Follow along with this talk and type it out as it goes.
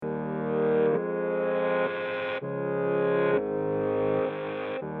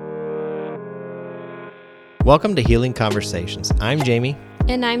Welcome to Healing Conversations. I'm Jamie.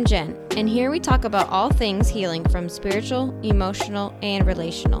 And I'm Jen, and here we talk about all things healing from spiritual, emotional, and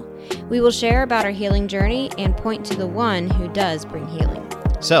relational. We will share about our healing journey and point to the one who does bring healing.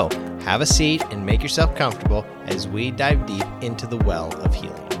 So, have a seat and make yourself comfortable as we dive deep into the well of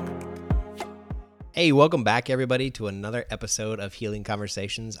healing. Hey, welcome back, everybody, to another episode of Healing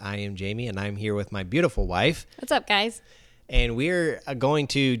Conversations. I am Jamie, and I'm here with my beautiful wife. What's up, guys? And we're going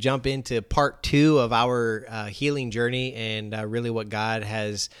to jump into part 2 of our healing journey and really what God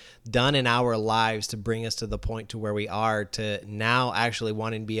has done in our lives to bring us to the point to where we are to now actually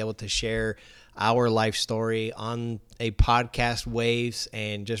wanting to be able to share our life story on a podcast waves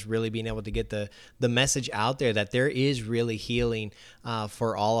and just really being able to get the message out there that there is really healing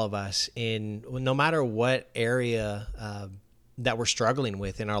for all of us in no matter what area that we're struggling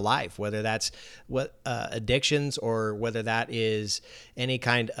with in our life, whether that's addictions or whether that is any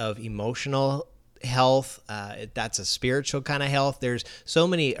kind of emotional health, that's a spiritual kind of health. There's so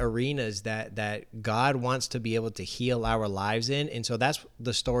many arenas that God wants to be able to heal our lives in. And so that's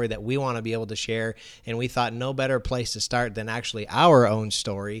the story that we want to be able to share. And we thought no better place to start than actually our own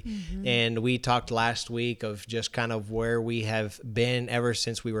story. Mm-hmm. And we talked last week of just kind of where we have been ever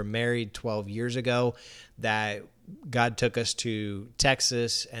since we were married 12 years ago, that God took us to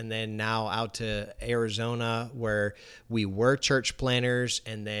Texas and then now out to Arizona where we were church planners,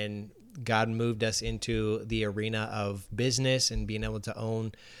 and then God moved us into the arena of business and being able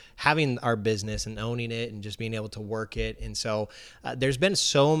to having our business and owning it and just being able to work it. And so there's been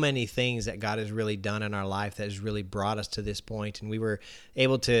so many things that God has really done in our life that has really brought us to this point. And we were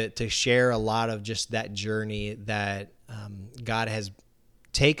able to share a lot of just that journey that God has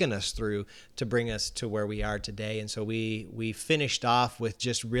taken us through to bring us to where we are today. And so we finished off with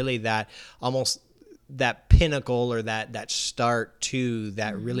just really that almost that pinnacle or that start to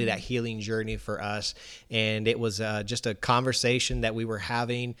that really that healing journey for us. And it was just a conversation that we were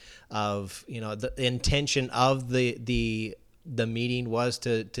having of, the intention of the meeting was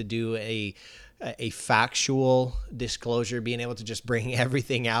to do a factual disclosure, being able to just bring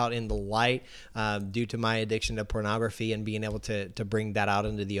everything out in the light due to my addiction to pornography and being able to bring that out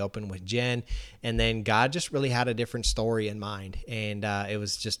into the open with Jen. And then God just really had a different story in mind. And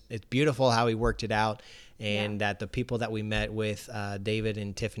it's beautiful how he worked it out. And that the people that we met with, David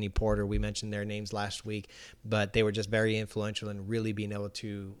and Tiffany Porter, we mentioned their names last week, but they were just very influential in really being able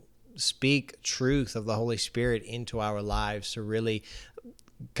to speak truth of the Holy Spirit into our lives to really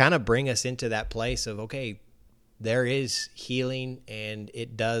kind of bring us into that place of, okay, there is healing, and it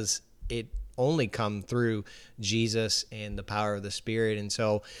only come through Jesus and the power of the Spirit. And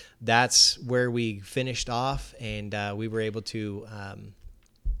so that's where we finished off, and we were able to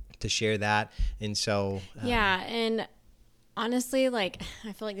share that. And so and honestly, I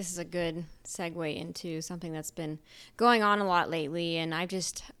feel like this is a good segue into something that's been going on a lot lately. And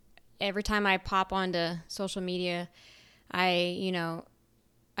every time I pop onto social media,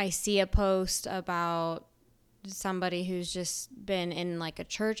 I see a post about somebody who's just been in a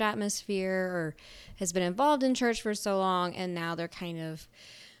church atmosphere or has been involved in church for so long, and now they're kind of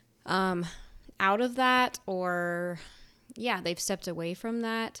out of that, or they've stepped away from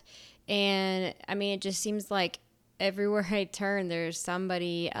that. And I mean, it just seems like everywhere I turn, there's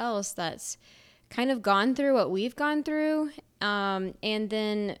somebody else that's kind of gone through what we've gone through, and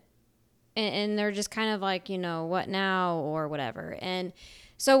they're just kind of like, what now or whatever. And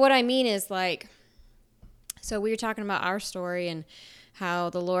so what I mean is so we were talking about our story and how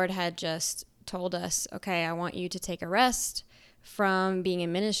the Lord had just told us, okay, I want you to take a rest from being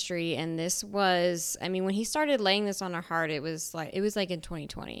in ministry. And this was, when he started laying this on our heart, it was in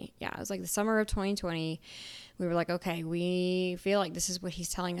 2020. Yeah, it was the summer of 2020. We were like, okay, we feel like this is what he's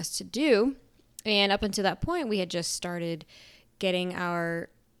telling us to do. And up until that point, we had just started getting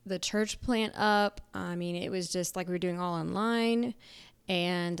the church plant up. It was just we were doing all online.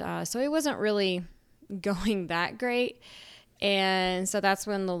 And so it wasn't really going that great. And so that's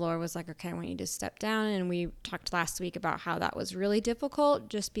when the Lord was like, okay, I want you to step down. And we talked last week about how that was really difficult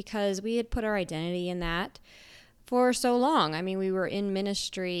just because we had put our identity in that for so long. We were in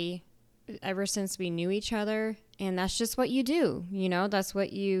ministry ever since we knew each other. And that's just what you do.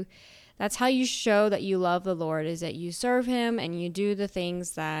 That's how you show that you love the Lord, is that you serve him and you do the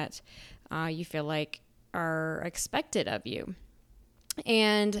things that you feel like are expected of you.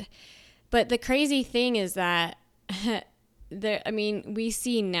 But the crazy thing is that we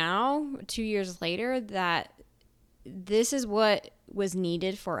see now 2 years later that this is what was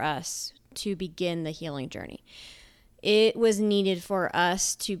needed for us to begin the healing journey. It was needed for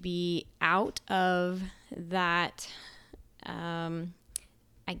us to be out of that,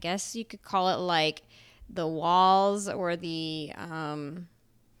 I guess you could call it like walls or the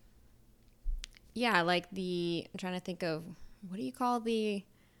like I'm trying to think of, what do you call the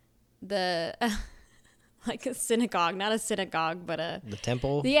like a synagogue, not a synagogue, but the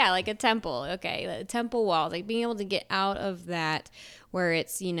temple. Yeah, like a temple. Okay, the temple walls, like being able to get out of that, where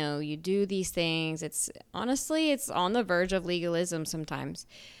it's, you do these things. It's honestly, it's on the verge of legalism sometimes,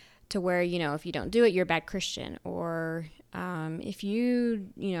 to where, if you don't do it, you're a bad Christian, or if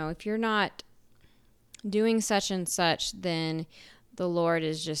if you're not doing such and such, then the Lord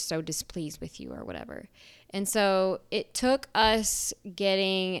is just so displeased with you or whatever. And so it took us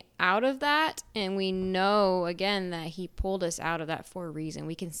getting out of that. And we know, again, that he pulled us out of that for a reason.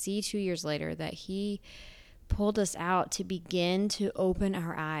 We can see 2 years later that he pulled us out to begin to open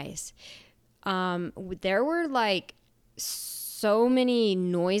our eyes. There were like so many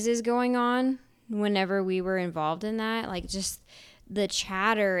noises going on whenever we were involved in that, like just the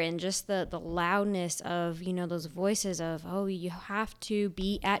chatter and just the loudness of, those voices of, oh, you have to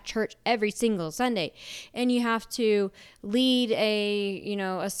be at church every single Sunday, and you have to lead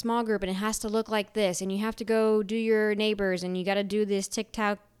a small group, and it has to look like this, and you have to go do your neighbors, and you got to do this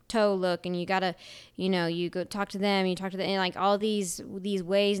tic-tac-toe look, and you got to, you go talk to them, and like all these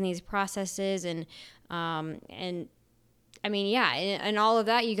ways and these processes, and I mean, yeah, and all of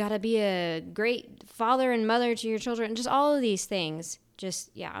that, you got to be a great father and mother to your children, just all of these things.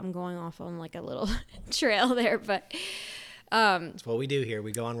 Just, yeah, I'm going off on like a little trail there, but That's what we do here.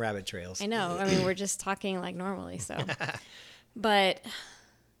 We go on rabbit trails. I know. I mean, we're just talking like normally, so. But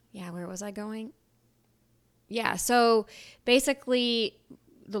yeah, where was I going? Yeah, so basically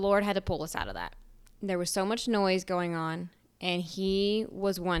the Lord had to pull us out of that. There was so much noise going on, and he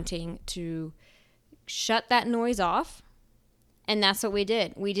was wanting to shut that noise off. And that's what we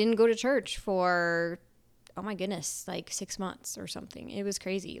did. We didn't go to church for, oh my goodness, like 6 months or something. It was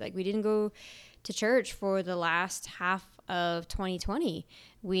crazy. Like, we didn't go to church for the last half of 2020.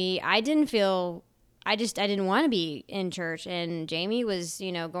 I didn't want to be in church. And Jamie was,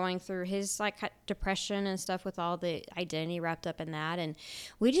 going through his like depression and stuff with all the identity wrapped up in that. And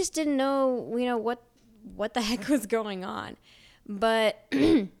we just didn't know, what the heck was going on. But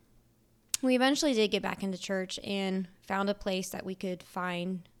we eventually did get back into church and found a place that we could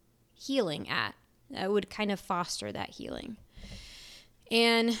find healing at that would kind of foster that healing.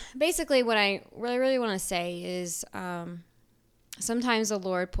 And basically what I really, really want to say is sometimes the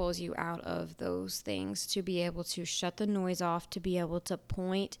Lord pulls you out of those things to be able to shut the noise off, to be able to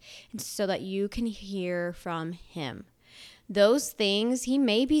point so that you can hear from him. Those things, he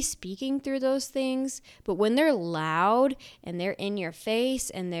may be speaking through those things, but when they're loud and they're in your face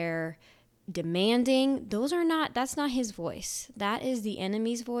and they're demanding, that's not his voice. That is the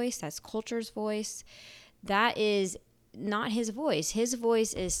enemy's voice. That's culture's voice. That is not his voice. His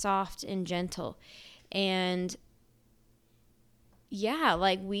voice is soft and gentle. And yeah,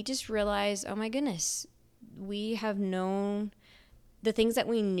 like we just realized, oh my goodness, we have known the things that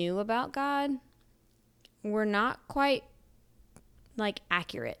we knew about God were not quite like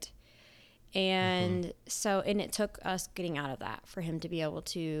accurate. And so, and it took us getting out of that for him to be able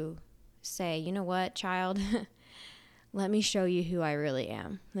to say, you know what, child, let me show you who I really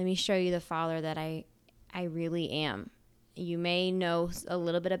am. Let me show you the father that I really am. You may know a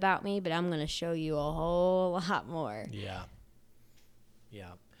little bit about me, but I'm going to show you a whole lot more. Yeah.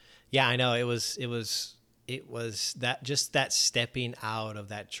 I know it was that, just that stepping out of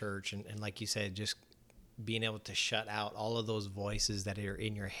that church. And like you said, just being able to shut out all of those voices that are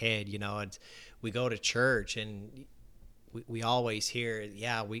in your head. We go to church and we always hear,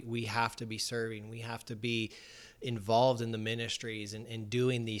 we have to be serving. We have to be involved in the ministries and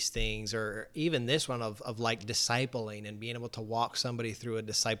doing these things, or even this one of like discipling and being able to walk somebody through a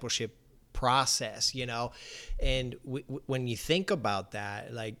discipleship process, and when you think about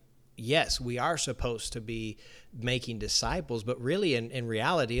that, like, yes, we are supposed to be making disciples, but really in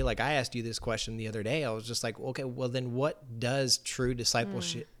reality, like I asked you this question the other day, I was just like, okay, well then what does true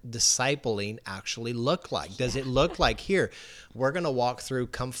discipling actually look like? Does it look like, here, we're going to walk through,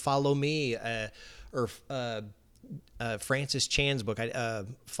 come follow me, or Francis Chan's book,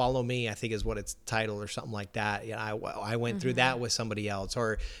 Follow Me, I think is what it's titled, or something like that. I went through that with somebody else.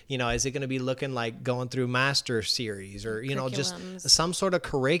 Or, is it going to be looking like going through master series, or, just some sort of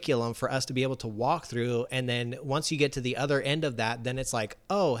curriculum for us to be able to walk through. And then once you get to the other end of that, then it's like,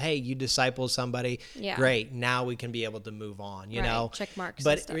 oh, hey, you disciple somebody. Yeah. Great. Now we can be able to move on, check marks.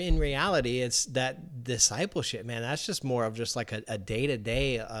 But in reality, it's that discipleship, man, that's just more of just like a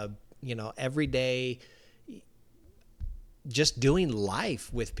day-to-day, everyday just doing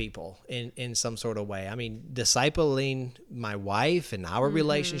life with people in some sort of way. I mean, discipling my wife and our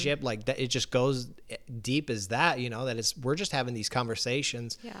relationship, like that, it just goes deep as that, that we're just having these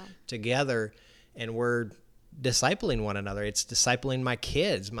conversations together, and we're discipling one another. It's discipling my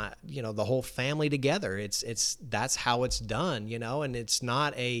kids, the whole family together. That's how it's done, and it's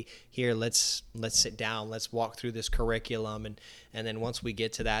not here, let's sit down, let's walk through this curriculum. And then once we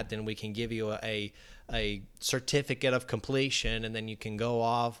get to that, then we can give you a certificate of completion, and then you can go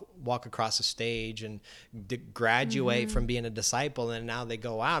off, walk across the stage and graduate from being a disciple. And now they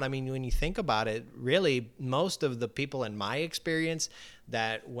go out. I mean, when you think about it, really, most of the people in my experience,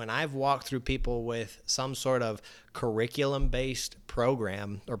 that when I've walked through people with some sort of curriculum-based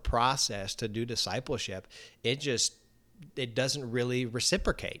program or process to do discipleship, it doesn't really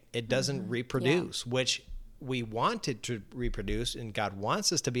reciprocate. It doesn't reproduce, which we want it to reproduce, and God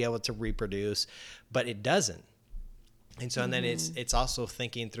wants us to be able to reproduce, but it doesn't. And so, and then it's also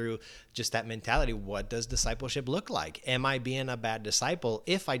thinking through just that mentality. What does discipleship look like? Am I being a bad disciple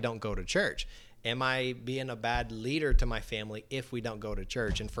if I don't go to church? Am I being a bad leader to my family if we don't go to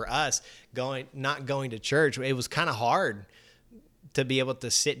church? And for us, not going to church, it was kind of hard to be able to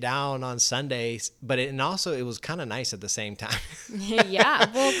sit down on Sundays, but it was kind of nice at the same time.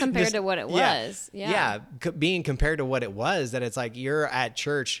 Yeah, well, compared to what it was. Yeah, being compared to what it was, that it's like you're at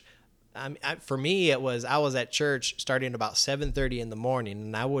church. For me, I was at church starting about 7:30 in the morning,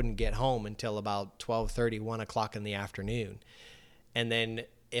 and I wouldn't get home until about 12:30, 1 o'clock in the afternoon. And then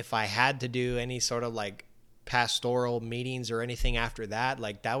if I had to do any sort of like pastoral meetings or anything after that,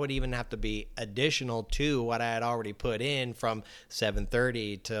 like that would even have to be additional to what I had already put in from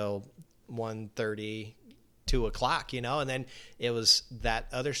 7:30 till 1:30, 2 o'clock, and then it was that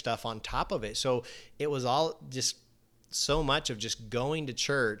other stuff on top of it. So it was all just so much of just going to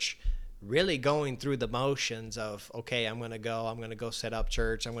church, really going through the motions of, okay, I'm going to go set up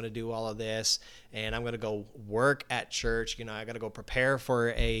church. I'm going to do all of this, and I'm going to go work at church. I got to go prepare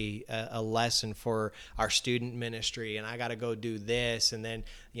for a lesson for our student ministry, and I got to go do this. And then,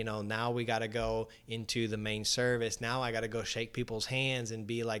 now we got to go into the main service. Now I got to go shake people's hands and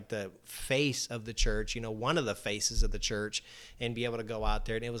be like the face of the church, one of the faces of the church, and be able to go out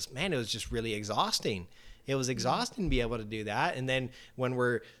there. And it was just really exhausting. It was exhausting to be able to do that. And then when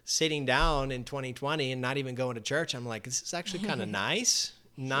we're sitting down in 2020 and not even going to church, I'm like, this is actually kind of nice,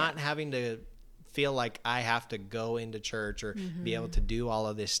 not having to feel like I have to go into church or be able to do all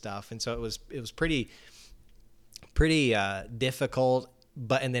of this stuff. And so it was pretty difficult,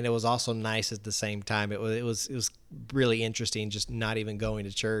 and then it was also nice at the same time. It was really interesting just not even going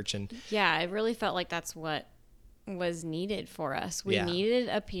to church. And yeah, it really felt like that's what was needed for us. We needed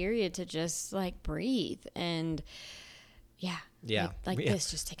a period to just like breathe and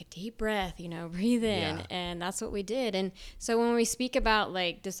this, just take a deep breath, breathe in, and that's what we did. And so when we speak about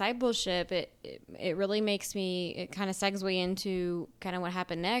like discipleship, it really makes it kind of segue into kind of what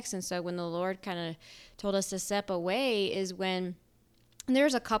happened next. And so when the Lord kind of told us to step away is when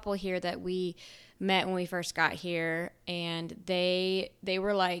there's a couple here that we met when we first got here, and they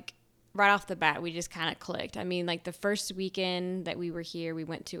were like, right off the bat, we just kind of clicked. I mean, like the first weekend that we were here, we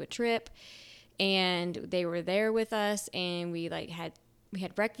went to a trip, and they were there with us, and we had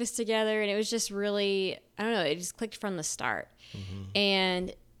breakfast together, and it was just really, I don't know, it just clicked from the start.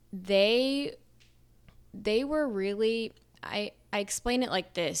 And they were really, I explain it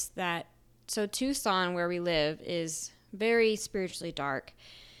like this, that so Tucson, where we live, is very spiritually dark.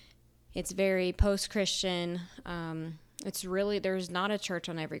 It's very post-Christian. It's really, there's not a church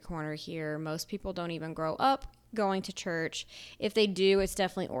on every corner here. Most people don't even grow up going to church. If they do, it's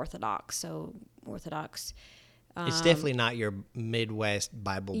definitely Orthodox. So Orthodox. It's definitely not your Midwest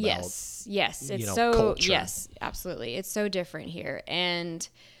Bible Belt. Yes. It's culture. Yes, absolutely. It's so different here. And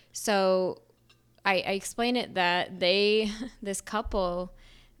so I explain it that this couple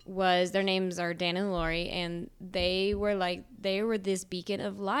their names are Dan and Lori, and they were this beacon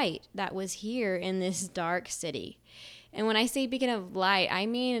of light that was here in this dark city. And when I say beacon of light, I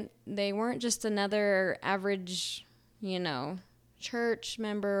mean they weren't just another average, church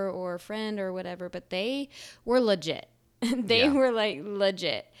member or friend or whatever, but they were legit. They were like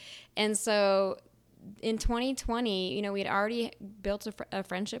legit. And so in 2020, we had already built a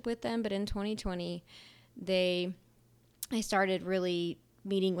friendship with them, but in 2020, I started really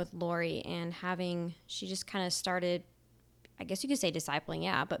meeting with Lori and she just kind of started, I guess you could say discipling,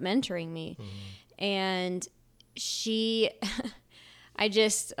 but mentoring me. And it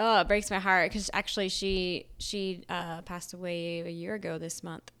breaks my heart because actually she passed away a year ago this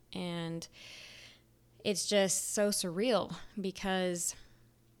month, and it's just so surreal because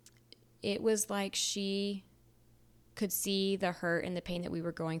it was like she could see the hurt and the pain that we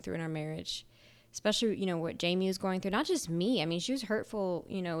were going through in our marriage, especially, you know, what Jamie was going through. Not just me. I mean, she was hurtful,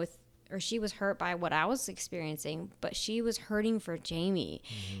 you know, she was hurt by what I was experiencing, but she was hurting for Jamie.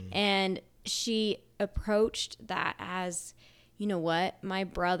 And she approached that as, you know what, my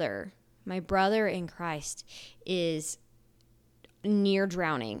brother in Christ is near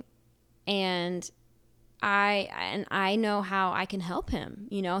drowning, and I know how I can help him.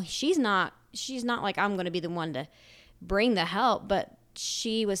 You know, she's not like I'm going to be the one to bring the help, but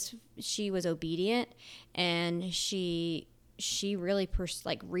she was obedient, and she really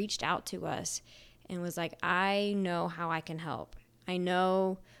reached out to us and was like, I know how I can help. I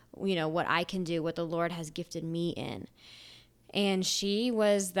know, you know, what I can do, what the Lord has gifted me in. And she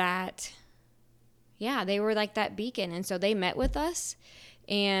was that, yeah, they were like that beacon. And so they met with us,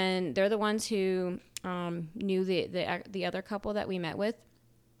 and they're the ones who knew the other couple that we met with.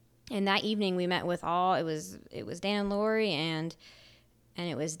 And that evening we met with it was Dan and Lori, and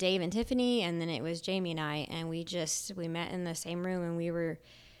it was Dave and Tiffany, and then it was Jamie and I, and we met in the same room, and we were,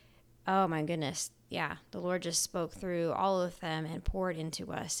 oh my goodness, yeah, the Lord just spoke through all of them and poured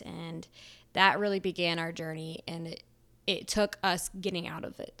into us, and that really began our journey. And it took us getting out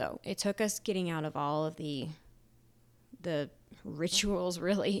of it, though. It took us getting out of all of the rituals,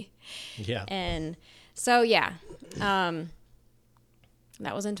 really. Yeah. And so, yeah, that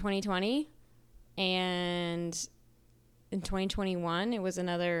was in 2020, and in 2021, it was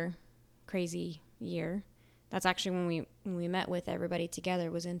another crazy year. That's actually when we met with everybody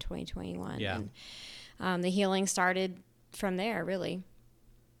together, was in 2021. Yeah. And the healing started from there, really.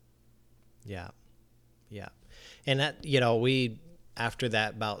 Yeah. Yeah. And that, you know, after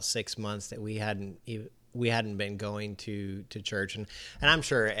that about 6 months that we hadn't been going to church, and I'm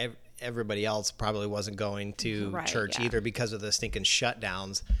sure everybody else probably wasn't going to church either because of the stinking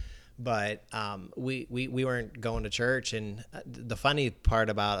shutdowns. But we weren't going to church. And the funny part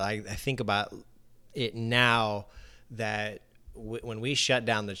about I think about it now, that when we shut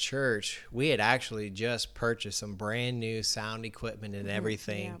down the church, we had actually just purchased some brand new sound equipment and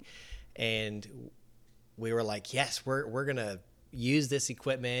everything. Yeah. And we were like, yes, we're going to use this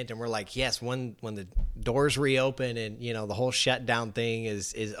equipment. And we're like, yes, when the doors reopen and, you know, the whole shutdown thing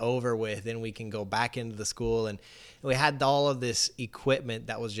is over with, then we can go back into the school. And we had all of this equipment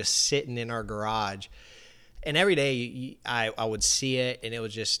that was just sitting in our garage. And every day I would see it, and it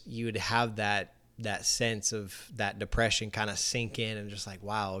was just, you would have that sense of that depression kind of sink in, and just like,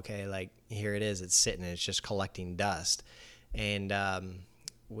 wow, okay, like here it is, it's sitting and it's just collecting dust. And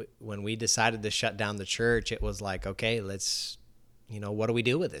when we decided to shut down the church, it was like, okay, let's, you know, what do we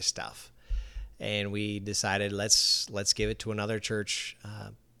do with this stuff? And we decided let's give it to another church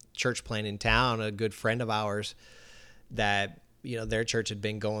plant in town, a good friend of ours, that, you know, their church had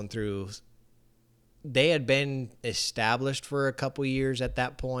been going through, they had been established for a couple years at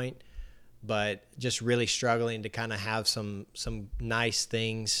that point, but just really struggling to kind of have some nice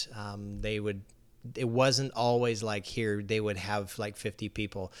things. It wasn't always like here, they would have like 50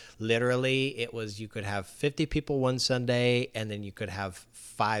 people. Literally, it was, you could have 50 people one Sunday, and then you could have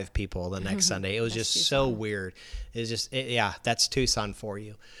 5 people the next Sunday. It was just so weird. It's just, yeah, that's Tucson for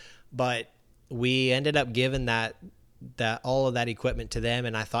you. But we ended up giving that all of that equipment to them.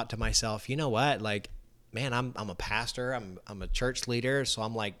 And I thought to myself, you know what, like, man, I'm a pastor, I'm a church leader. So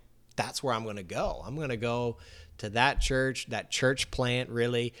I'm like, that's where I'm going to go. I'm going to go to that church plant,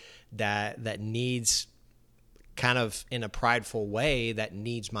 really, that needs, kind of in a prideful way, that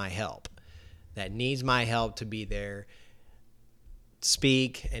needs my help to be there,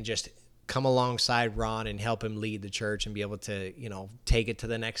 speak, and just come alongside Ron and help him lead the church and be able to, you know, take it to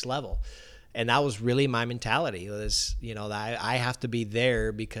the next level. And that was really my mentality, was, you know, that I have to be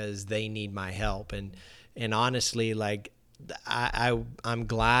there because they need my help. And honestly, like, I'm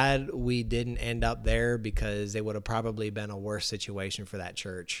glad we didn't end up there, because it would have probably been a worse situation for that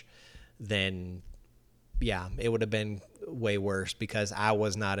church than, yeah, it would have been way worse, because I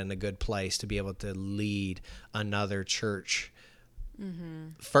was not in a good place to be able to lead another church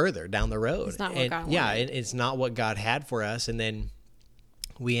further down the road. It's not what God wanted. Yeah, it's not what God had for us. And then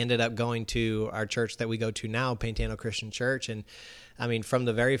we ended up going to our church that we go to now, Pantano Christian Church. And I mean, from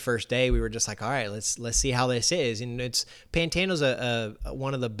the very first day, we were just like, all right, let's see how this is. And Pantano's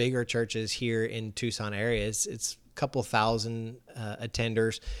one of the bigger churches here in Tucson area. It's a couple thousand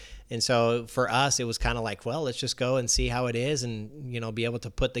attenders. And so for us, it was kind of like, well, let's just go and see how it is, and, you know, be able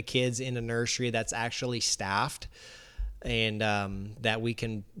to put the kids in a nursery that's actually staffed, and that we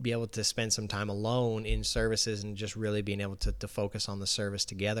can be able to spend some time alone in services, and just really being able to focus on the service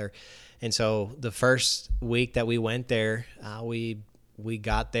together. And so the first week that we went there, we we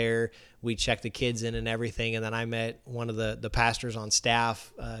got there, we checked the kids in and everything. And then I met one of the pastors on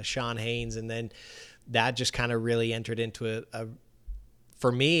staff, Sean Haynes. And then that just kind of really entered into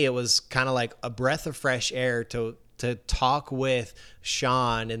for me, it was kind of like a breath of fresh air to talk with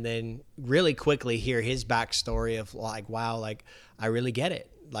Sean and then really quickly hear his backstory of like, wow, like I really get it.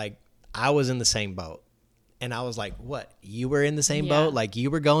 Like I was in the same boat. And I was like, what? You were in the same boat? Like you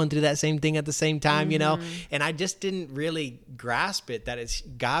were going through that same thing at the same time, you know? And I just didn't really grasp it, that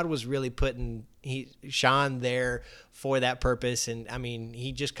God was really putting Sean there for that purpose. And I mean,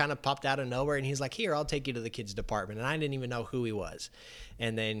 he just kind of popped out of nowhere and he's like, here, I'll take you to the kids department. And I didn't even know who he was.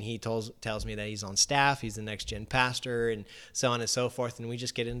 And then he tells me that he's on staff, he's the next gen pastor and so on and so forth. And we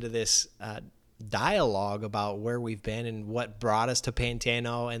just get into this, dialogue about where we've been and what brought us to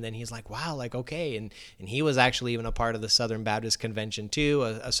Pantano. And then he's like, wow, like, okay. And he was actually even a part of the Southern Baptist Convention too,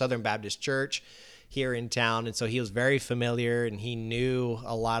 a Southern Baptist church here in town. And so he was very familiar and he knew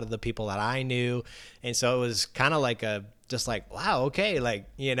a lot of the people that I knew. And so it was kind of like just like, wow, okay. Like,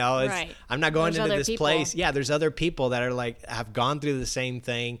 you know, Right. I'm not going There's into other this people. place. Yeah. There's other people that are like, have gone through the same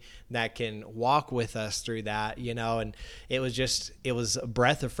thing that can walk with us through that, you know? And it was a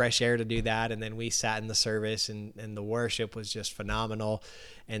breath of fresh air to do that. And then we sat in the service and the worship was just phenomenal.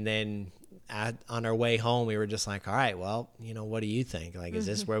 And then on our way home, we were just like, all right, well, you know, what do you think? Like, is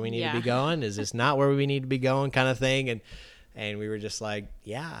this where we need to be going? Is this not where we need to be going, kind of thing? And we were just like,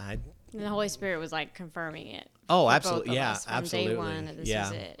 yeah. And the Holy Spirit was like confirming it. Oh, for absolutely. both of Yeah, us from absolutely. Day one, that this Yeah.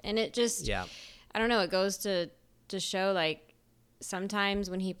 is it. And it just, Yeah. I don't know, it goes to show like sometimes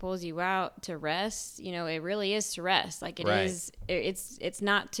when he pulls you out to rest, you know, it really is to rest. Like it Right. is, it's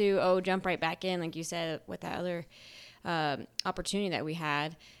not to, jump right back in, like you said, with that other opportunity that we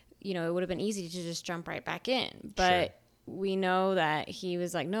had. You know, it would have been easy to just jump right back in. But we know that he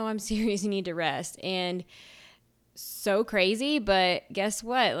was like, no, I'm serious, you need to rest. And so crazy, but guess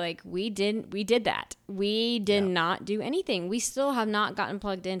what? Like we did that. We did not do anything. We still have not gotten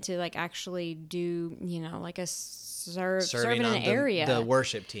plugged into like actually do, you know, like a serving in on an area. the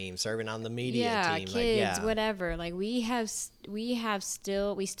worship team, serving on the media team. Kids, whatever. Like we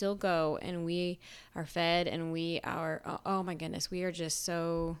still go and we are fed and we are, oh my goodness, we are just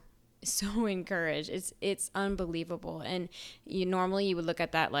so encouraged. It's unbelievable. And you would look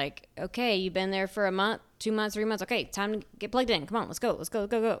at that like, okay, you've been there for a month, 2 months, 3 months. Okay, time to get plugged in. Come on, let's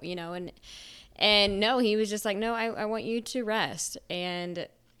go. You know, and no, he was just like, no, I want you to rest. And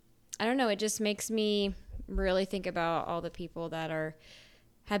I don't know, it just makes me really think about all the people that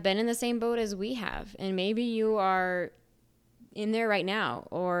have been in the same boat as we have. And maybe you are in there right now,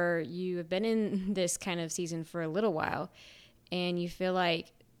 or you have been in this kind of season for a little while and you feel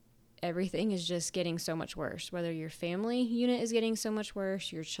like everything is just getting so much worse, whether your family unit is getting so much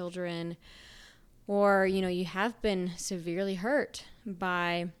worse, your children, or, you know, you have been severely hurt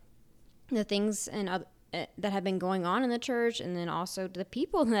by the things that have been going on in the church, and then also the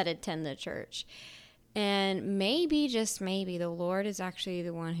people that attend the church. And maybe, just maybe, the Lord is actually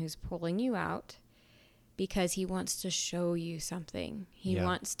the one who's pulling you out because he wants to show you something. He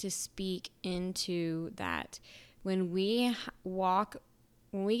wants to speak into that. When we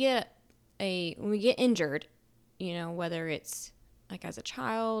get injured, you know, whether it's like as a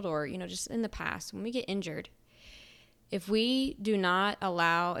child or, you know, just in the past, when we get injured, if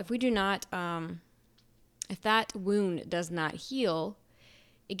that wound does not heal,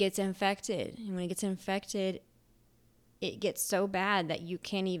 it gets infected. And when it gets infected, it gets so bad that you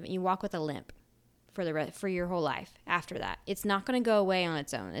walk with a limp for your whole life after that. It's not going to go away on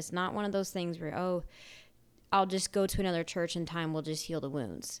its own. It's not one of those things where, I'll just go to another church and time will just heal the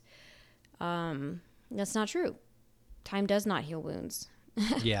wounds. That's not true. Time does not heal wounds.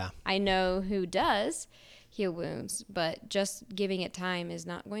 Yeah. I know who does heal wounds, but just giving it time is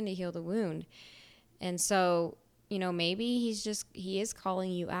not going to heal the wound. And so, you know, maybe he is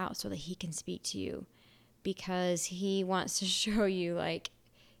calling you out so that he can speak to you, because he wants to show you, like,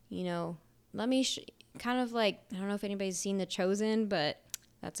 you know, kind of like, I don't know if anybody's seen The Chosen, but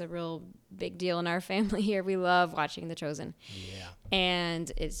that's a real big deal in our family here. We love watching The Chosen. Yeah.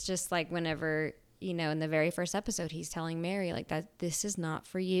 And it's just like whenever, you know, in the very first episode, he's telling Mary, like, that this is not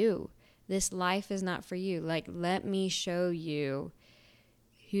for you. This life is not for you. Like, let me show you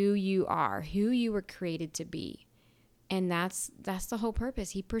who you are, who you were created to be. And that's the whole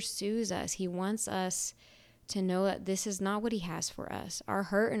purpose. He pursues us. He wants us to know that this is not what he has for us. Our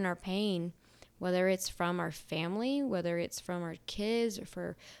hurt and our pain, whether it's from our family, whether it's from our kids,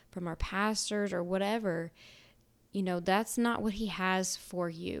 or from our pastors or whatever, you know, that's not what he has for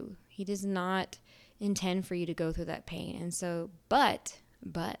you. He does not intend for you to go through that pain. And so, but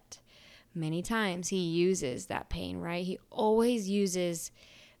many times he uses that pain, right? He always uses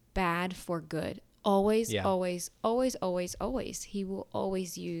bad for good. Always, Yeah. always, always, always, always. He will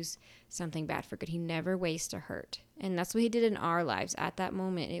always use something bad for good. He never wastes a hurt. And that's what he did in our lives. At that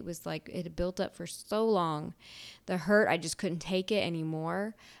moment, it was like it had built up for so long. The hurt, I just couldn't take it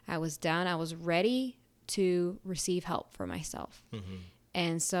anymore. I was done. I was ready to receive help for myself. Mm-hmm.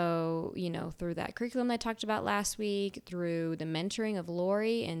 And so, you know, through that curriculum I talked about last week, through the mentoring of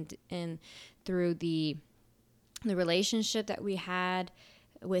Lori, and through the relationship that we had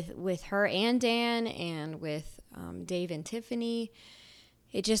with her and Dan, and with Dave and Tiffany,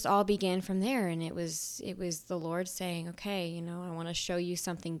 it just all began from there. And it was the Lord saying, okay, you know, I want to show you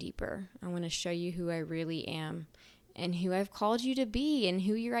something deeper. I want to show you who I really am, and who I've called you to be, and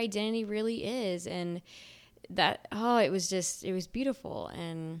who your identity really is. And that, it was beautiful.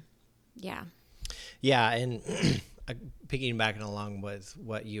 And yeah. And piggybacking along with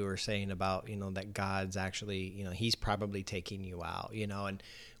what you were saying about, you know, that God's actually, you know, he's probably taking you out, you know, and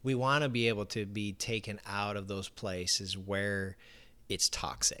we want to be able to be taken out of those places where it's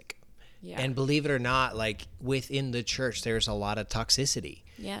toxic. Yeah. And believe it or not, like within the church, there's a lot of toxicity.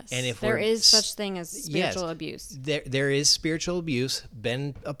 Yes. And if there is such thing as spiritual yes, abuse. There is spiritual abuse,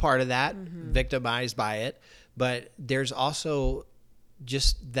 been a part of that, victimized by it. But there's also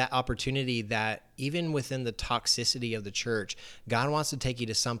just that opportunity that even within the toxicity of the church, God wants to take you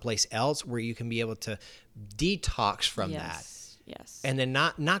to someplace else where you can be able to detox from that. Yes. And then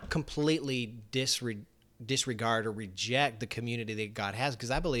not completely disregard or reject the community that God has, because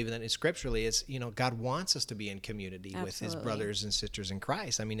I believe that scripturally it's, you know, God wants us to be in community with his brothers and sisters in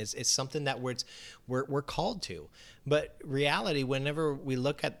Christ. I mean, it's something that we're called to. But reality, whenever we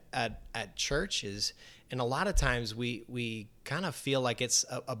look at churches, and a lot of times we kind of feel like it's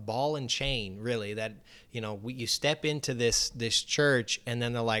a ball and chain, really, that, you know, you step into this church and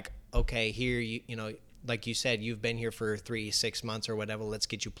then they're like, okay, here, you know, like you said, you've been here for 3-6 months or whatever. Let's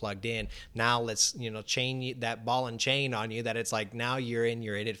get you plugged in. Now let's, you know, chain that ball and chain on you, that it's like, now you're in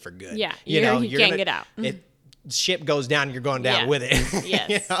it for good. Yeah. You can't get out. Ship goes down, you're going down with it. Yes,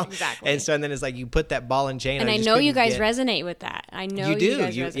 you know? exactly. And so then it's like you put that ball and chain on. And I know you guys resonate with that. I know you do.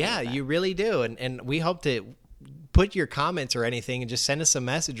 Guys resonate with that. You really do. And we hope to put your comments or anything and just send us a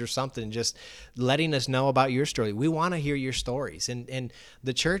message or something, just letting us know about your story. We want to hear your stories. And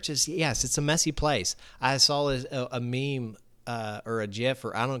the church is, yes, it's a messy place. I saw a meme or a GIF,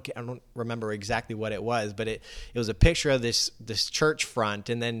 or I don't remember exactly what it was, but it was a picture of this church front,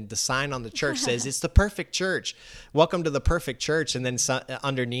 and then the sign on the church says, "It's the perfect church. Welcome to the perfect church." And then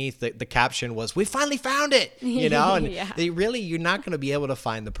underneath the caption was, "We finally found it." You know, and you're not going to be able to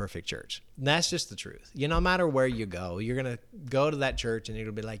find the perfect church. And that's just the truth. You know, no matter where you go, you're going to go to that church and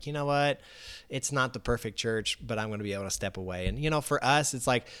it'll be like, you know what? It's not the perfect church, but I'm going to be able to step away. And, you know, for us, it's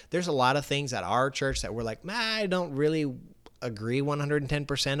like, there's a lot of things at our church that we're like, I don't really agree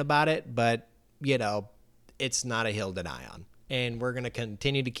 110% about it, but, you know, it's not a hill to die on. And we're going to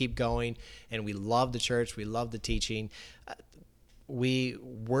continue to keep going. And we love the church. We love the teaching.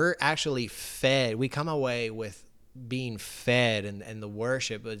 We're actually fed. We come away with being fed, and the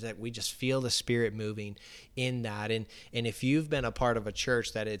worship is that we just feel the Spirit moving in that. And if you've been a part of a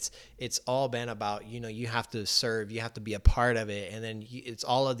church that it's all been about, you know, you have to serve, you have to be a part of it. And then it's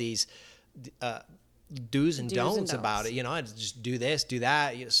all of these, do's and don'ts about it, you know, just do this, do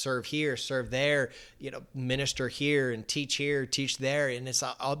that, you know, serve here, serve there, you know, minister here and teach here, teach there. And it's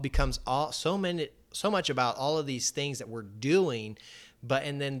all becomes so much about all of these things that we're doing. But,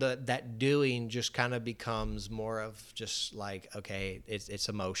 and then that doing just kind of becomes more of just like, okay, it's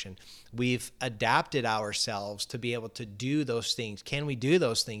emotion. We've adapted ourselves to be able to do those things. Can we do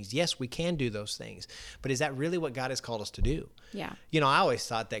those things? Yes, we can do those things. But is that really what God has called us to do? Yeah. You know, I always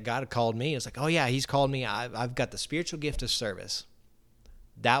thought that God had called me. It's like, oh yeah, he's called me. I've got the spiritual gift of service.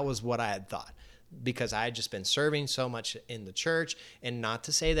 That was what I had thought, because I had just been serving so much in the church. And not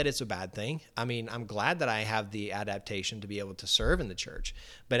to say that it's a bad thing. I mean, I'm glad that I have the adaptation to be able to serve in the church.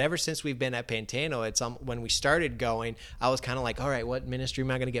 But ever since we've been at Pantano, it's when we started going, I was kind of like, all right, what ministry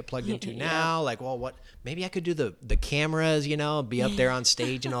am I going to get plugged into now? Like, well, maybe I could do the cameras, you know, be up there on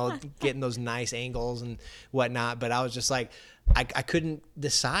stage and all, getting those nice angles and whatnot. But I was just like, I couldn't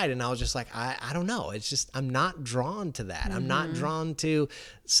decide, and I was just like, I don't know. It's just, I'm not drawn to that. I'm not drawn to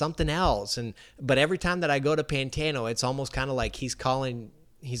something else. But every time that I go to Pantano, it's almost kind of like he's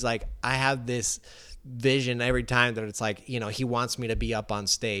like, I have this vision every time that it's like, you know, he wants me to be up on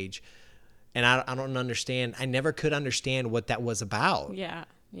stage. And I don't understand. I never could understand what that was about. Yeah.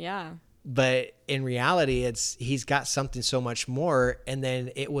 Yeah. But in reality, he's got something so much more. And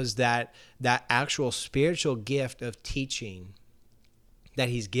then it was that actual spiritual gift of teaching that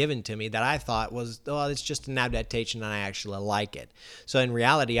he's given to me that I thought was, oh, it's just an adaptation and I actually like it. So in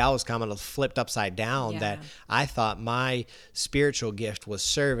reality, I was kind of flipped upside down, that I thought my spiritual gift was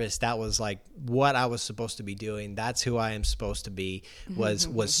service. That was like what I was supposed to be doing. That's who I am supposed to be, was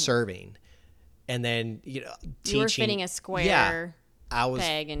serving. And then, you know, teaching. You were fitting a square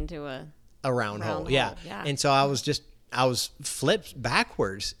peg into a round hole. Yeah. And so I was flipped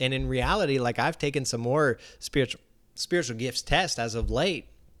backwards. And in reality, like, I've taken some more spiritual gifts test as of late.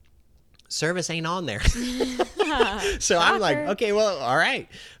 Service ain't on there. So I'm like, okay, well, all right.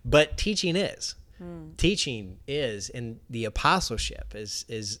 But teaching is. Teaching is, and the apostleship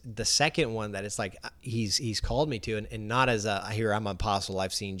is the second one that it's like he's called me to, and not as here I'm an apostle,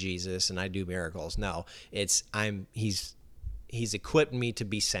 I've seen Jesus and I do miracles. No, it's he's equipped me to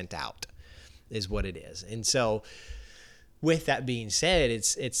be sent out, is what it is. And so with that being said,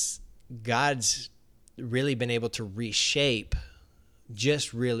 it's God's really been able to reshape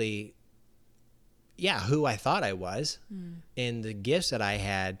just really, who I thought I was and the gifts that I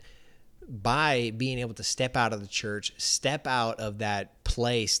had, by being able to step out of the church, step out of that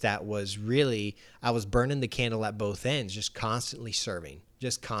place that was really, I was burning the candle at both ends, just constantly serving.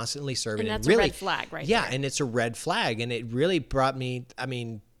 And that's really a red flag, right? Yeah, there. and it's a red flag. And it really brought me,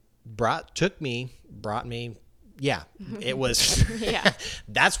 it was,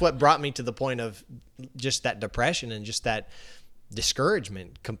 that's what brought me to the point of just that depression and just that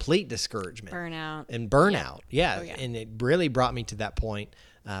discouragement, complete discouragement. Burnout. Yeah. Oh, yeah. And it really brought me to that point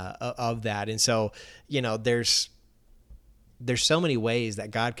of that. And so, you know, there's so many ways that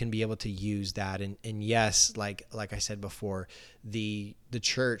God can be able to use that. And yes, like I said before, the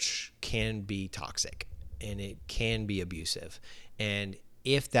church can be toxic and it can be abusive. And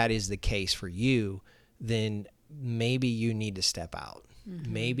if that is the case for you, then maybe you need to step out.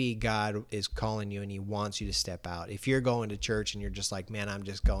 Maybe God is calling you and he wants you to step out. If you're going to church and you're just like, man, I'm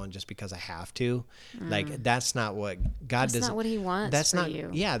just going just because I have to, like, that's not what God does. That's not what he wants. That's for not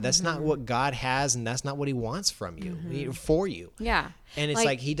you. Yeah, that's not what God has, and that's not what he wants from you, for you. Yeah. And it's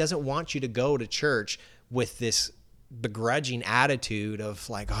like he doesn't want you to go to church with this begrudging attitude of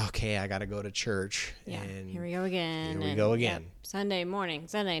like, okay, I got to go to church. Yeah. And here we go again. Yep, Sunday morning,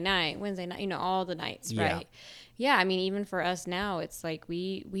 Sunday night, Wednesday night, you know, all the nights, right? Yeah. I mean, even for us now, it's like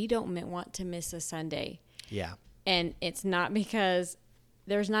we don't want to miss a Sunday. Yeah. And it's not because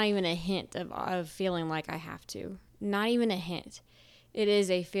there's not even a hint of feeling like I have to. Not even a hint. It is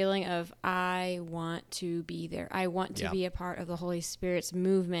a feeling of, I want to be there. I want to be a part of the Holy Spirit's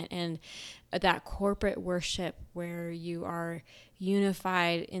movement and that corporate worship where you are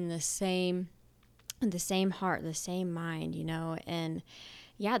unified in the same heart, the same mind, you know, and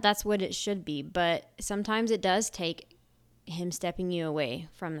that's what it should be. But sometimes it does take him stepping you away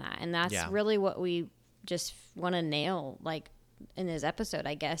from that. And that's really what we just want to nail, like, in this episode,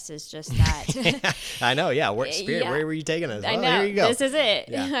 I guess, is just that. I know. Yeah. Where were you taking us? I know. Here you go. This is it.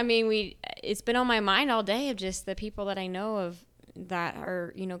 Yeah. I mean, it's been on my mind all day of just the people that I know of that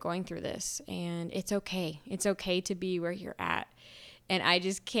are, you know, going through this, and it's okay. It's okay to be where you're at. And I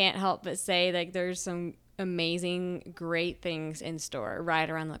just can't help but say, like, there's some amazing, great things in store right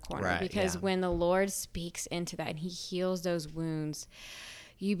around the corner, because when the Lord speaks into that and he heals those wounds,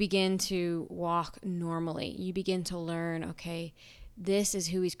 you begin to walk normally. You begin to learn, okay, this is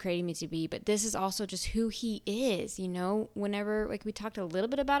who he's creating me to be, but this is also just who he is, you know. Whenever, like, we talked a little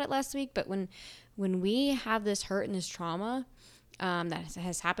bit about it last week, but when we have this hurt and this trauma that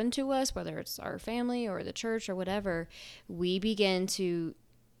has happened to us, whether it's our family or the church or whatever, we begin to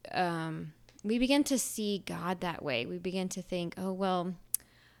see God that way. We begin to think, oh, well,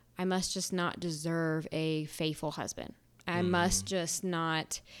 I must just not deserve a faithful husband. I must just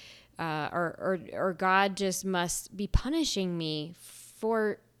not, or God just must be punishing me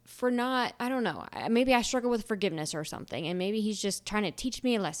for not, I don't know, maybe I struggle with forgiveness or something, and maybe he's just trying to teach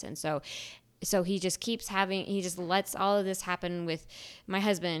me a lesson. So he just he just lets all of this happen with my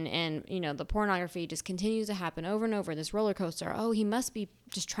husband, and, you know, the pornography just continues to happen over and over, this roller coaster. Oh, he must be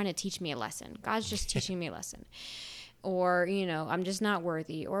just trying to teach me a lesson. God's just teaching me a lesson. Or, you know, I'm just not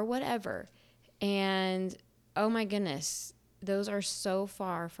worthy or whatever. And oh my goodness, those are so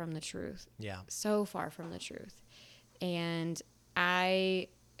far from the truth. Yeah. So far from the truth. And I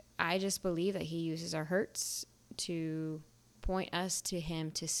just believe that he uses our hurts to point us to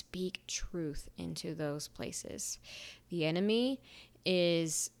him, to speak truth into those places. The enemy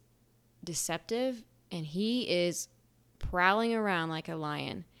is deceptive, and he is prowling around like a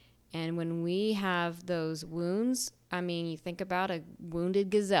lion. And when we have those wounds, I mean, you think about a wounded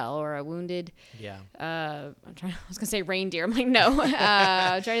gazelle or a wounded, I was going to say reindeer. I'm like, no.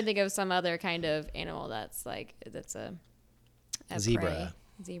 I'm trying to think of some other kind of animal that's a Zebra.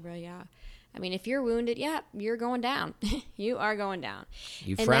 Zebra, yeah. I mean, if you're wounded, yeah, you're going down. You are going down.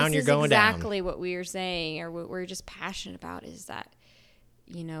 You frown, you're going down. down. Exactly what we are saying, or what we're just passionate about, is that,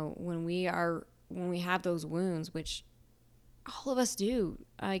 when we have those wounds, which all of us do,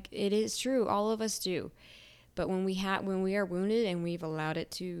 like, it is true, all of us do. But when we are wounded and we've allowed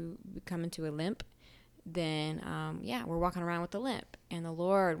it to come into a limp, then we're walking around with a limp, and the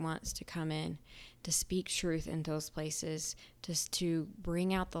Lord wants to come in to speak truth in those places, just to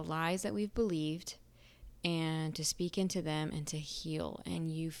bring out the lies that we've believed, and to speak into them and to heal.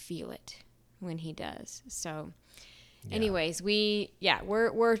 And you feel it when He does. So, anyways, we're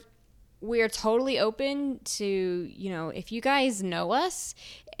totally open to, if you guys know us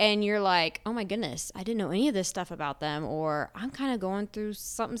and you're like, oh my goodness, I didn't know any of this stuff about them, or I'm kind of going through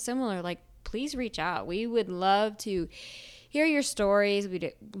something similar, like, please reach out. We would love to hear your stories.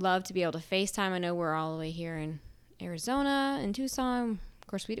 We'd love to be able to FaceTime. I know we're all the way here in Arizona and Tucson. Of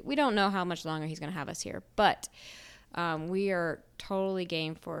course, we don't know how much longer He's going to have us here, but we are totally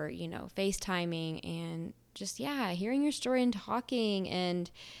game for, FaceTiming and just, hearing your story and talking and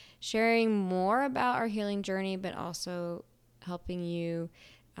sharing more about our healing journey, but also helping you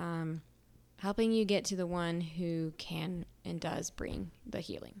get to the one who can and does bring the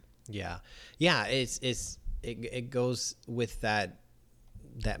healing. Yeah. It goes with that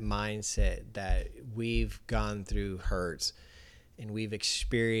mindset that we've gone through hurts and we've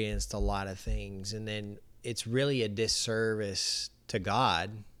experienced a lot of things, and then it's really a disservice to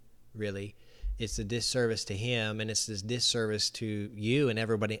God. Really, it's a disservice to Him, and it's this disservice to you and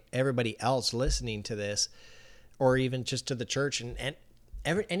everybody else listening to this, or even just to the church and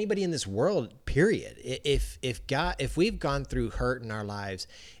anybody in this world, period. If we've gone through hurt in our lives,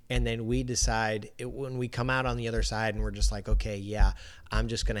 and then we decide when we come out on the other side and we're just like, okay, yeah, I'm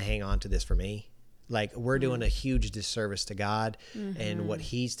just going to hang on to this for me. Like, we're doing a huge disservice to God and what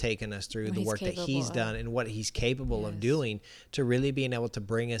He's taken us through, the work that He's done and what He's capable of doing, to really being able to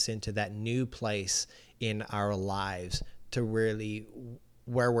bring us into that new place in our lives, to really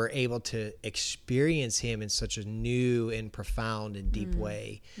where we're able to experience Him in such a new and profound and deep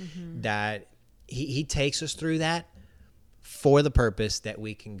way, that he takes us through that for the purpose that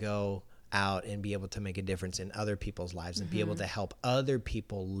we can go out and be able to make a difference in other people's lives and be able to help other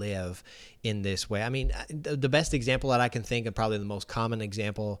people live in this way. I mean, the best example that I can think of, probably the most common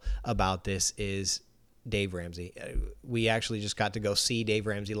example about this, is Dave Ramsey. We actually just got to go see Dave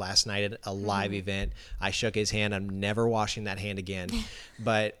Ramsey last night at a live event. I shook his hand. I'm never washing that hand again.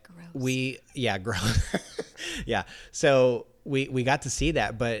 But gross. Yeah. So we got to see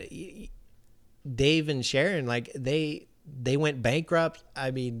that. But Dave and Sharon, like, they went bankrupt.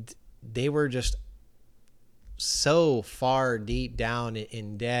 I mean, they were just so far deep down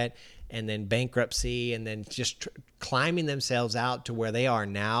in debt, and then bankruptcy, and then just climbing themselves out to where they are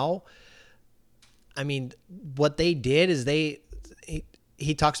now. I mean, what they did is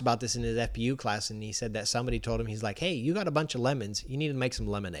he talks about this in his FPU class, and he said that somebody told him, he's like, hey, you got a bunch of lemons. You need to make some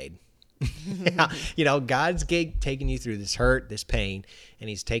lemonade. God's taking you through this hurt, this pain, and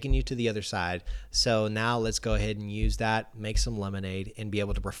He's taking you to the other side. So now let's go ahead and use that, make some lemonade, and be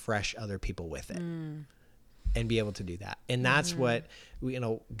able to refresh other people with it. And be able to do that. And that's what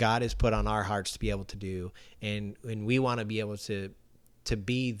God has put on our hearts to be able to do. And we want to be able to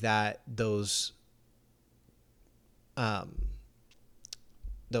be those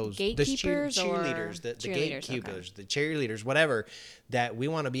gatekeepers, cheerleaders, the gatekeepers, the cheerleaders, whatever, that we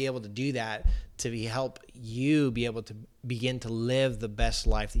want to be able to do that to help you be able to begin to live the best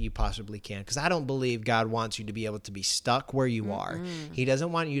life that you possibly can. Because I don't believe God wants you to be able to be stuck where you are. He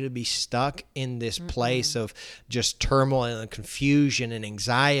doesn't want you to be stuck in this place of just turmoil and confusion and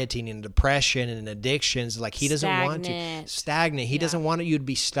anxiety and depression and addictions. Like, He doesn't want to stagnant. He doesn't want you to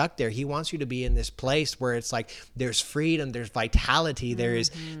be stuck there. He wants you to be in this place where it's like there's freedom, there's vitality,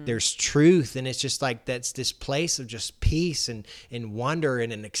 there's truth, and it's just like that's this place of just peace and wonder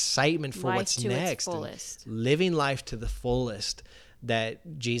and an excitement for what's next. Living life to the fullest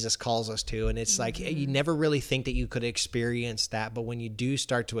that Jesus calls us to. And it's like, you never really think that you could experience that, but when you do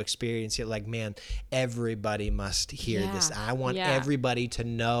start to experience it, like, man, everybody must hear this. I want everybody to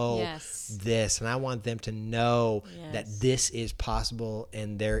know this, and I want them to know that this is possible,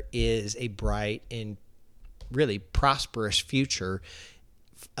 and there is a bright and really prosperous future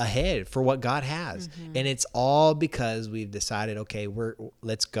ahead for what God has. And it's all because we've decided, okay,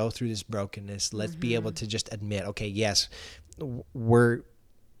 let's go through this brokenness. Let's be able to just admit, okay, yes, we're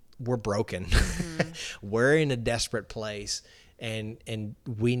broken. We're in a desperate place, and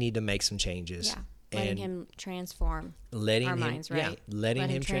we need to make some changes. letting him transform our minds, right? Yeah, letting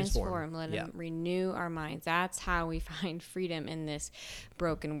him transform. Let him renew our minds. That's how we find freedom in this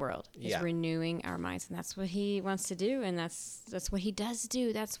broken world, is renewing our minds. And that's what he wants to do. And that's what he does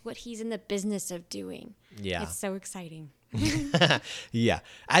do. That's what he's in the business of doing. Yeah. It's so exciting. Yeah.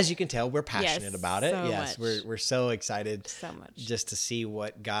 As you can tell, we're passionate about it. So Yes. much. We're so excited So much. just to see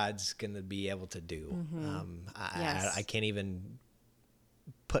what God's going to be able to do. I can't even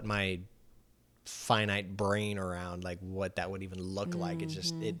put my finite brain around like what that would even look like.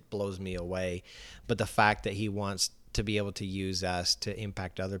 It blows me away. But the fact that he wants to be able to use us to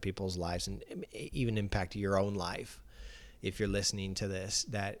impact other people's lives and even impact your own life, if you're listening to this,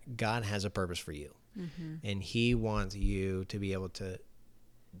 that God has a purpose for you. And he wants you to be able to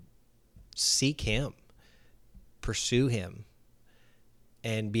seek him, pursue him,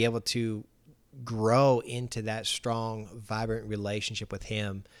 and be able to grow into that strong, vibrant relationship with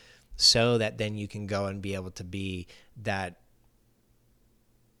him, so that then you can go and be able to be that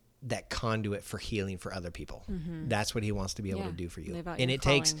conduit for healing for other people. That's what he wants to be able to do for you. And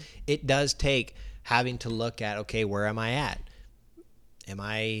it does take having to look at, okay, where am I at? Am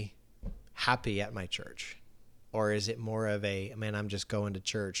I happy at my church? Or is it more of a, man, I'm just going to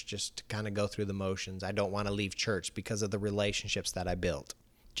church just to kind of go through the motions. I don't want to leave church because of the relationships that I built.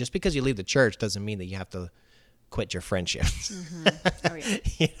 Just because you leave the church doesn't mean that you have to quit your friendships. Oh,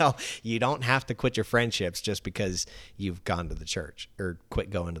 yeah. You don't have to quit your friendships just because you've gone to the church or quit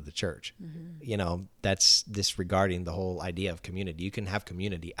going to the church. That's disregarding the whole idea of community. You can have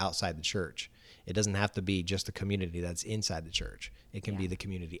community outside the church. It doesn't have to be just the community that's inside the church. It can be the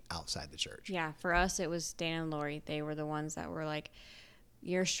community outside the church. Yeah, for us, it was Dan and Lori. They were the ones that were like,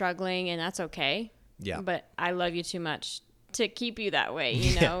 you're struggling, and that's okay. Yeah. But I love you too much to keep you that way.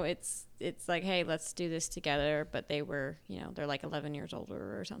 It's like, hey, let's do this together. But they were, they're like 11 years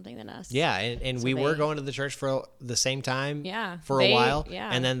older or something than us. Yeah, and so we were going to the church for the same time for a while.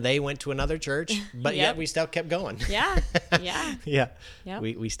 Yeah. And then they went to another church, but yet we still kept going. Yeah, yeah. Yep.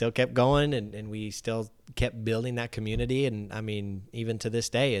 We still kept going, and we still kept building that community. And, I mean, even to this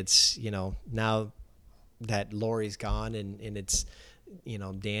day, it's, now that Lori's gone and it's,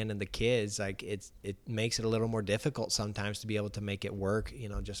 Dan and the kids, like it makes it a little more difficult sometimes to be able to make it work,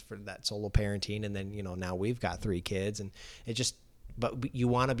 just for that solo parenting. And then, now we've got 3 kids, and but you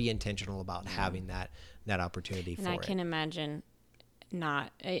want to be intentional about having that opportunity for it. And I can imagine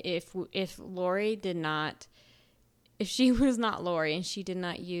if Lori did not, if she was not Lori and she did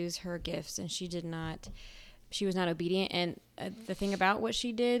not use her gifts and she was not obedient. And the thing about what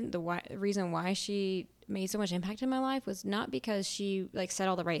she did, the reason why she made so much impact in my life was not because she said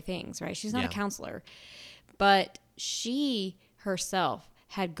all the right things, right? She's not a counselor, but she herself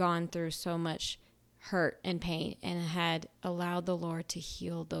had gone through so much hurt and pain and had allowed the Lord to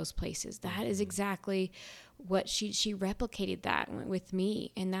heal those places. That is exactly what she replicated that with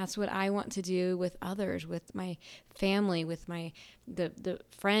me. And that's what I want to do with others, with my family, with the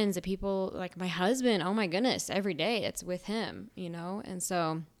friends, the people, like my husband. Oh my goodness, every day it's with him, And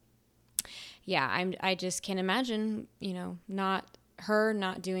so, yeah, I just can't imagine, not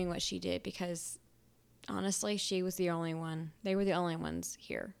doing what she did, because honestly, she was the only one. They were the only ones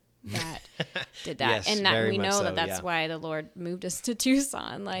here that did that. Yes, and we know that's why the Lord moved us to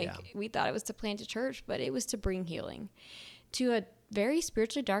Tucson. We thought it was to plant a church, but it was to bring healing to a very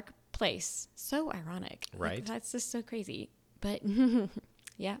spiritually dark place. So ironic. Right. That's just so crazy. But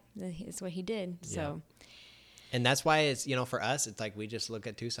yeah, it's what he did. So. And that's why it's, for us, it's like we just look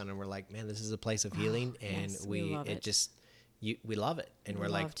at Tucson and we're like, man, this is a place of healing. And yes, we love it. We love it. And we're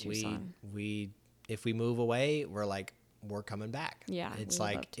like, Tucson. if we move away, we're like, we're coming back. Yeah. It's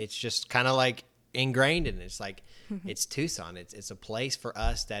like, it's just kind of like ingrained in it. It's like, it's Tucson. It's a place for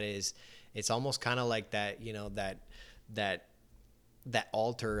us that is, it's almost kind of like that, that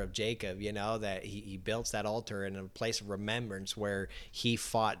altar of Jacob, that he built that altar in a place of remembrance where he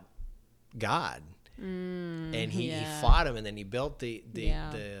fought God. And he fought him, and then he built the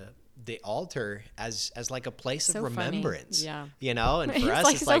altar as like a place of remembrance. Funny. Yeah. And for us,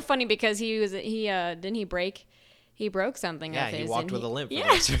 like it's so funny because didn't he broke something. Yeah, of his, he walked with a limp.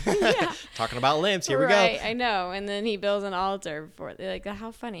 Yeah. Yeah. Talking about limps, here right, we go. I know. And then he builds an altar for it. Like, how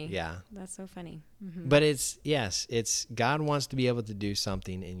funny. Yeah. That's so funny. Mm-hmm. But it's God wants to be able to do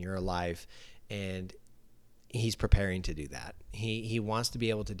something in your life, and he's preparing to do that. He wants to be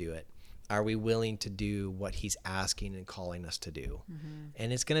able to do it. Are we willing to do what he's asking and calling us to do? Mm-hmm.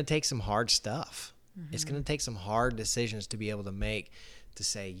 And it's going to take some hard stuff. Mm-hmm. It's going to take some hard decisions to be able to make, to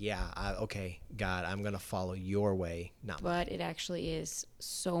say, yeah, okay, God, I'm going to follow your way, not mine. But it actually is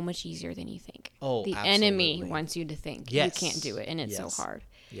so much easier than you think. Oh, the absolutely. enemy wants you to think you can't do it, and it's so hard.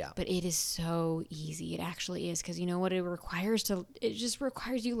 Yeah. But it is so easy. It actually is, because you know what it requires it just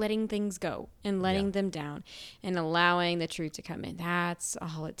requires you letting things go and letting them down and allowing the truth to come in. That's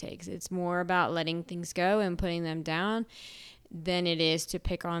all it takes. It's more about letting things go and putting them down than it is to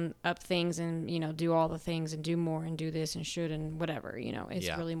pick on up things and, do all the things and do more and do this and should and whatever. It's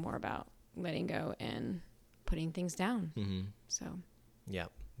really more about letting go and putting things down. Mm-hmm. So. Yeah,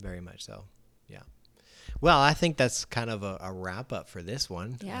 very much so. Yeah. Well, I think that's kind of a wrap up for this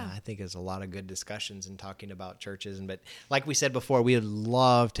one. Yeah. I think there's a lot of good discussions and talking about churches. But like we said before, we would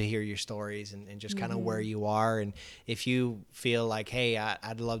love to hear your stories and just kind of where you are. And if you feel like, hey,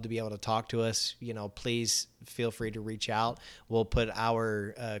 I'd love to be able to talk to us, please feel free to reach out. We'll put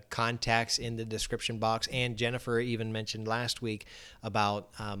our contacts in the description box. And Jennifer even mentioned last week about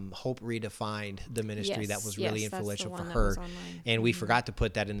Hope Redefined, the ministry that was really influential for her. And we forgot to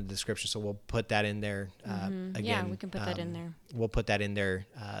put that in the description, so we'll put that in there again. Yeah, we can put that in there. We'll put that in there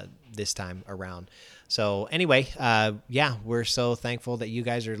this time around. So anyway, we're so thankful that you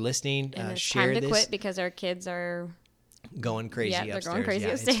guys are listening. And it's share time to this. quit because our kids are going crazy upstairs. They're going crazy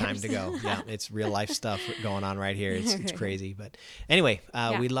upstairs. It's time to go. Yeah, it's real life stuff going on right here. It's crazy. But anyway,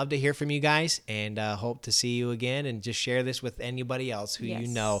 we'd love to hear from you guys, and hope to see you again, and just share this with anybody else who you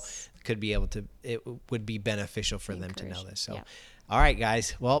know could be able to, it would be beneficial for them to know this. So, all right,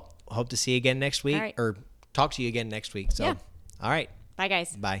 guys. Well, hope to see you again next week, or talk to you again next week. So, all right. Bye,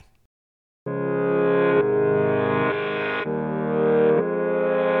 guys. Bye.